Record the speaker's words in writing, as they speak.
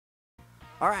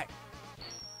Alright.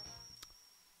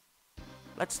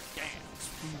 Let's dance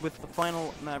with the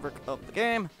final Maverick of the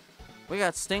game. We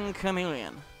got Sting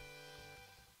Chameleon.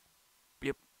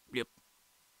 Yep, yep.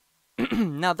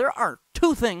 Now, there are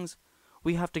two things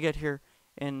we have to get here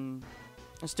in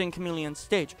a Sting Chameleon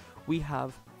stage. We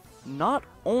have not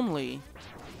only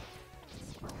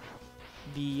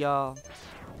the,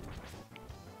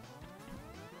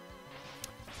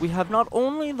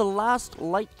 last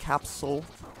light capsule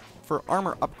for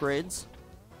armor upgrades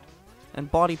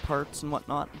and body parts and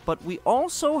whatnot, but we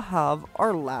also have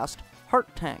our last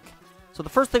heart tank. So the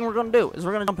first thing we're going to do is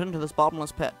we're going to jump into this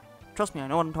bottomless pit. Trust me, I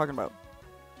know what I'm talking about.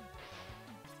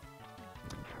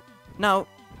 Now,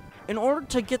 in order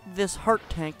to get this heart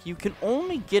tank, you can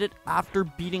only get it after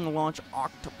beating Launch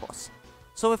Octopus.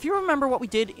 So if you remember what we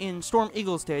did in Storm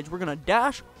Eagle stage, we're going to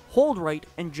dash, hold right,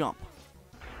 and jump.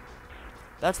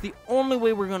 That's the only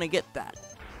way we're going to get that.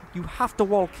 You have to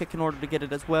wall kick in order to get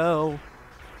it as well.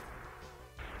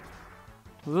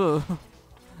 Ugh.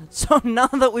 So now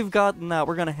that we've gotten that,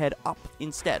 we're going to head up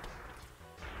instead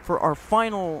for our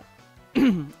final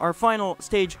our final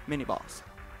stage mini-boss.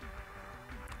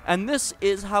 And this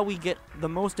is how we get the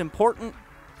most important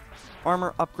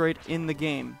armor upgrade in the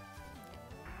game.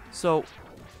 So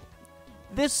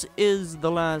this is the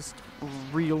last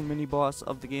real mini-boss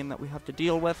of the game that we have to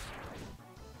deal with.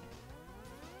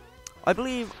 I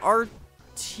believe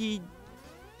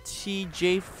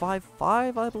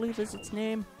RTJ55, I believe is its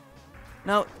name.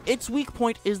 Now, its weak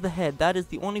point is the head. That is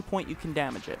the only point you can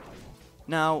damage it.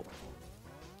 Now,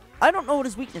 I don't know what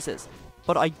his weakness is,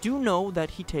 but I do know that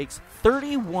he takes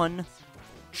 31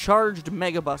 charged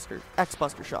Mega Buster,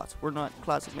 X-Buster shots. We're not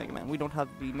Classic Mega Man. We don't have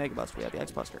the Mega Buster. We have the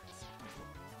X-Buster.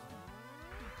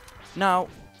 Now,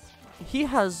 he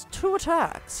has two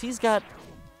attacks. He's got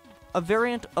a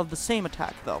variant of the same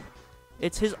attack, though.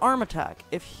 It's his arm attack.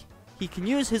 If he can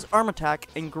use his arm attack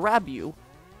and grab you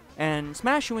and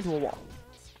smash you into a wall.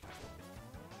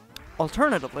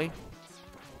 Alternatively,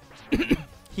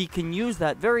 he can use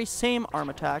that very same arm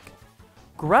attack,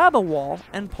 grab a wall,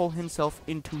 and pull himself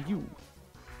into you.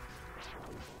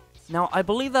 Now, I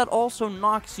believe that also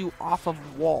knocks you off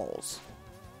of walls.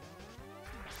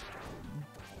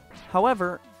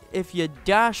 However, if you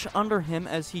dash under him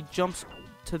as he jumps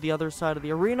to the other side of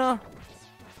the arena,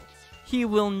 he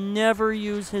will never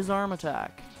use his arm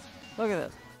attack. Look at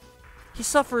this. He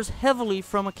suffers heavily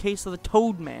from a case of the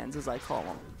Toadmans, as I call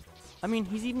them. I mean,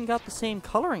 he's even got the same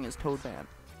coloring as Toadman.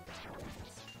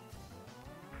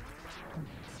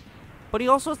 But he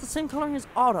also has the same coloring as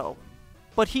Otto.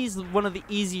 But he's one of the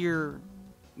easier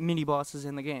mini-bosses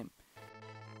in the game.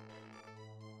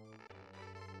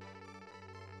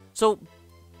 So,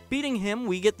 beating him,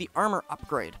 we get the armor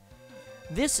upgrade.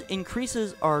 This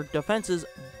increases our defenses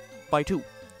by 2.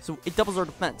 So it doubles our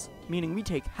defense, meaning we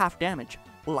take half damage.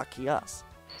 Lucky us.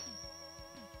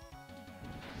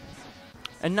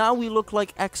 And now we look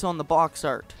like X on the box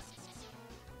art.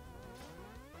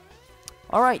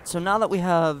 Alright, so now that we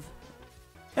have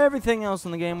everything else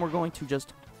in the game, we're going to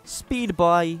just speed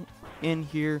by in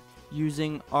here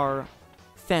using our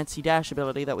fancy dash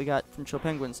ability that we got from Chill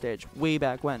Penguin stage way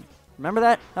back when. Remember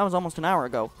that? That was almost an hour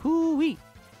ago. Hoo-wee!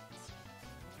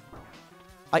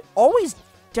 I always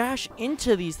dash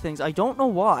into these things. I don't know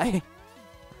why.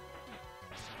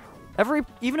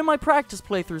 Even in my practice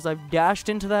playthroughs, I've dashed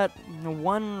into that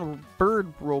one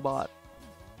bird robot.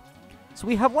 So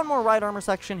we have one more ride armor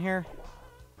section here,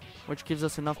 which gives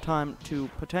us enough time to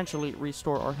potentially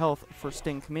restore our health for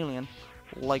Sting Chameleon,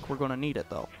 like we're going to need it,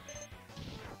 though.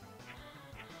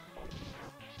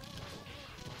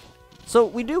 So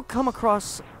we do come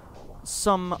across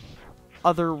some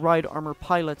other ride armor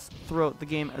pilots throughout the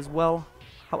game as well.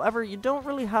 However, you don't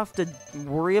really have to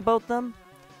worry about them.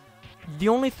 The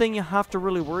only thing you have to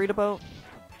really worry about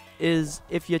is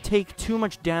if you take too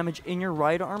much damage in your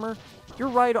ride armor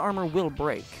will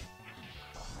break.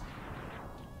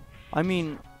 I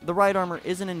mean, the ride armor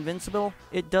isn't invincible.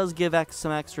 It does give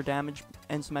some extra damage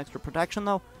and some extra protection,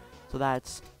 though. So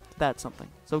that's something.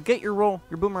 So get your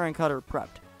boomerang cutter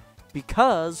prepped,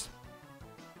 because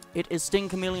it is Sting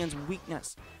Chameleon's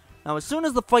weakness. Now, as soon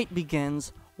as the fight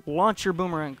begins, launch your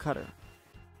boomerang cutter.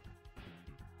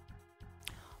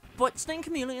 But Sting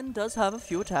Chameleon does have a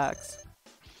few attacks.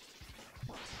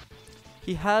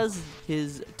 He has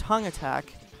his tongue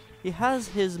attack. He has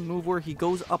his move where he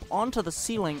goes up onto the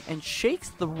ceiling and shakes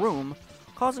the room,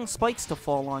 causing spikes to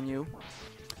fall on you.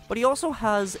 But he also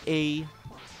has a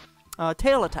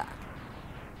tail attack,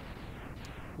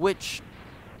 which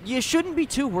you shouldn't be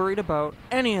too worried about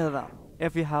any of them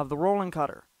if you have the rolling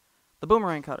cutter, the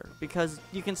boomerang cutter, because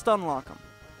you can stun lock him.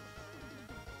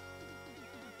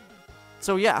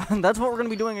 So yeah, that's what we're going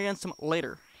to be doing against him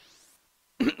later.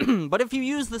 But if you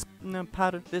use this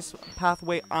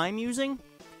pathway I'm using,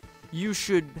 you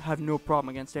should have no problem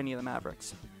against any of the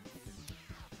Mavericks.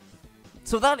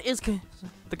 So that is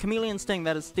the Chameleon Sting.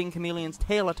 That is Sting Chameleon's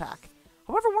tail attack.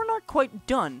 However, we're not quite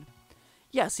done.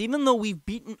 Yes, even though we've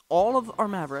beaten all of our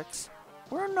Mavericks,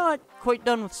 we're not quite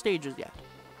done with stages yet.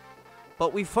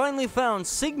 But we finally found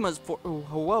Sigma's for...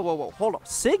 Whoa, hold up.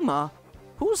 Sigma?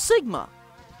 Who's Sigma?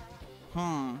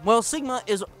 Well, Sigma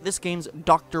is this game's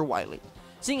Dr. Wily.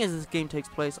 Seeing as this game takes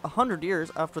place 100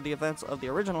 years after the events of the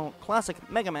original classic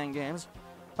Mega Man games,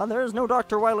 there is no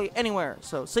Dr. Wily anywhere,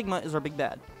 so Sigma is our big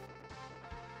bad.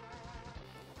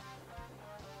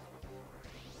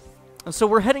 So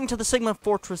we're heading to the Sigma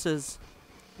Fortresses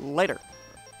later.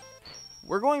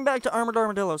 We're going back to Armored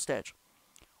Armadillo stage.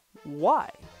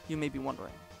 Why, you may be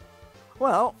wondering?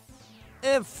 Well,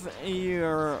 if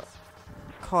you're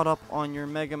caught up on your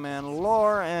Mega Man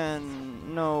lore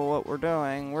and know what we're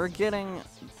doing, we're getting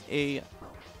a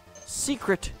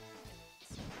secret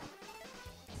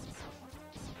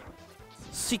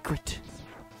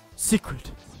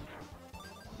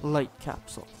light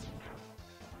capsule.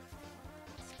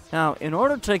 Now, in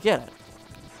order to get it,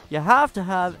 you have to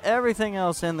have everything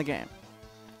else in the game.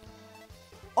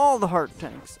 All the heart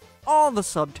tanks, all the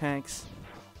sub tanks,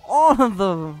 all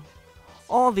the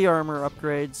armor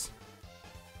upgrades,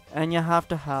 and you have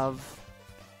to have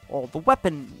all the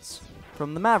weapons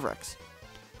from the Mavericks.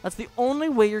 That's the only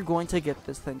way you're going to get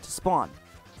this thing to spawn.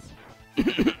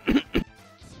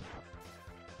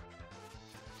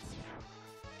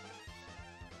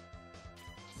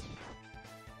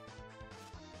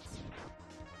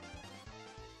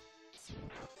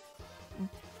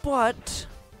 But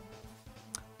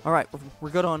all right, we're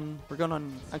good on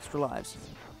extra lives.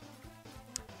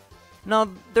 Now,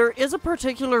 there is a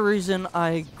particular reason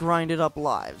I grinded up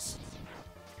lives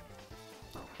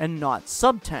and not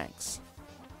sub-tanks.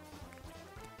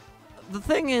 The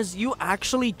thing is, you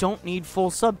actually don't need full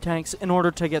sub-tanks in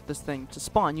order to get this thing to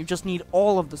spawn. You just need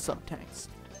all of the sub-tanks.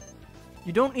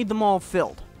 You don't need them all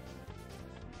filled,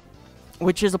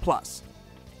 which is a plus.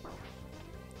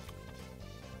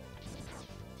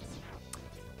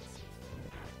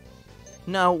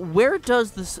 Now, where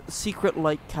does this secret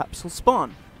light capsule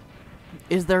spawn?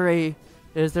 Is there a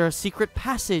secret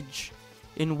passage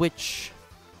in which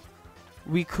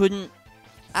we couldn't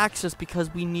access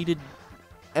because we needed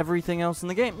everything else in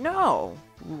the game? No.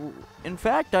 In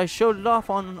fact, I showed it off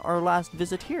on our last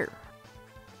visit here.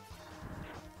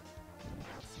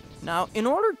 Now, in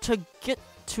order to get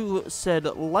to said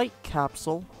light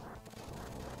capsule,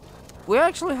 we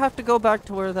actually have to go back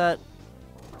to where that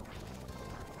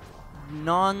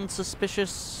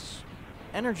non-suspicious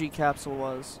energy capsule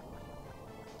was.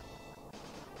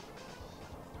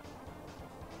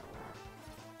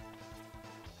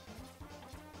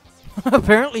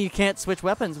 Apparently you can't switch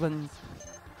weapons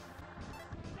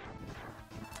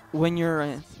when you're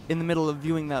in the middle of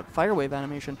viewing that firewave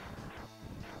animation.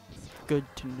 Good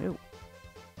to know.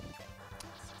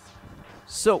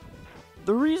 So,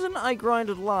 the reason I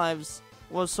grinded lives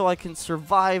was so I can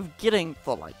survive getting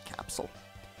the light capsule.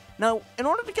 Now, in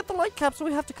order to get the light capsule,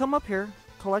 we have to come up here,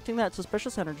 collecting that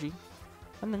suspicious energy,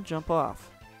 and then jump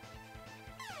off.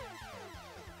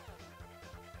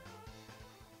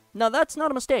 Now, that's not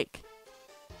a mistake.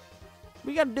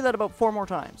 We gotta do that about 4 more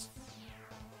times.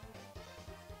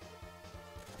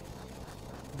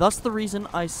 Thus the reason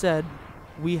I said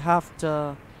we have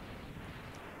to...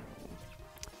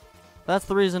 That's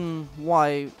the reason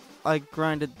why I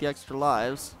grinded the extra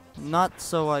lives. Not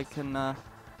so I can,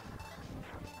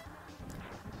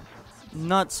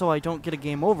 not so I don't get a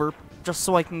game over, just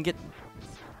so I can get...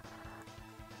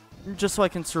 Just so I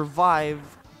can survive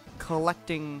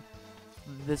collecting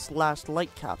this last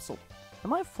light capsule.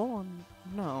 Am I full on?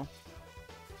 No.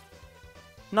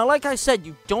 Now, like I said,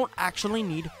 you don't actually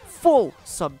need full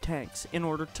sub-tanks in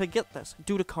order to get this,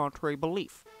 due to contrary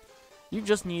belief. You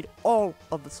just need all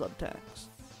of the sub-tanks.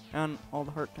 And all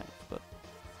the heart tanks,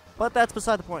 but that's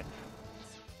beside the point.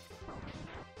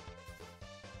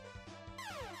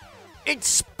 It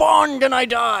spawned and I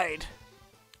died!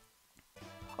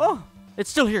 Oh, it's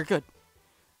still here, good.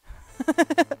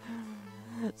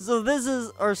 So this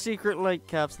is our secret light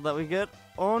capsule that we get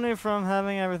only from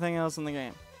having everything else in the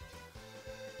game.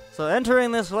 So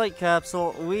entering this light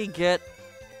capsule, we get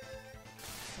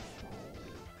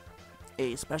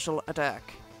a special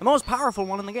attack. The most powerful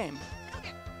one in the game.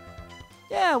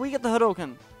 Yeah, we get the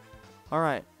Hadouken.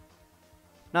 Alright.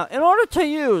 Now, in order to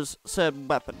use said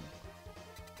weapon,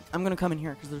 I'm going to come in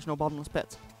here because there's no bottomless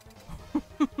pits.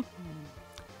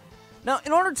 Now,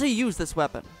 in order to use this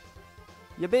weapon,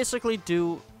 you basically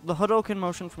do the Hadouken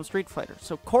motion from Street Fighter.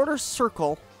 So quarter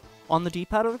circle on the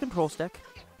D-pad of the control stick,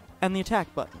 and the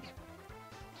attack button.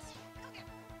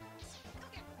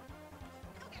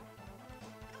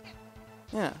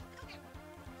 Yeah.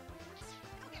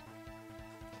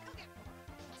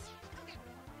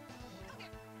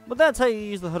 But that's how you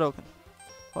use the Hadouken.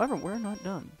 However, we're not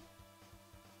done.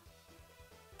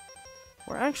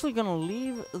 We're actually gonna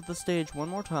leave the stage one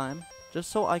more time,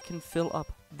 just so I can fill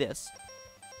up this.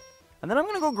 And then I'm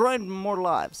gonna go grind more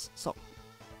lives. So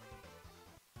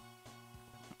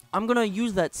I'm gonna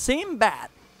use that same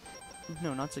bat.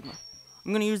 No, not Sigma.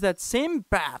 I'm gonna use that same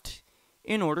bat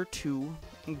in order to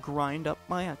grind up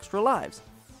my extra lives,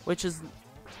 which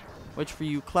for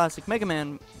you classic Mega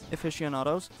Man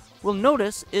aficionados will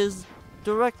notice is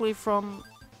directly from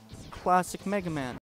classic Mega Man.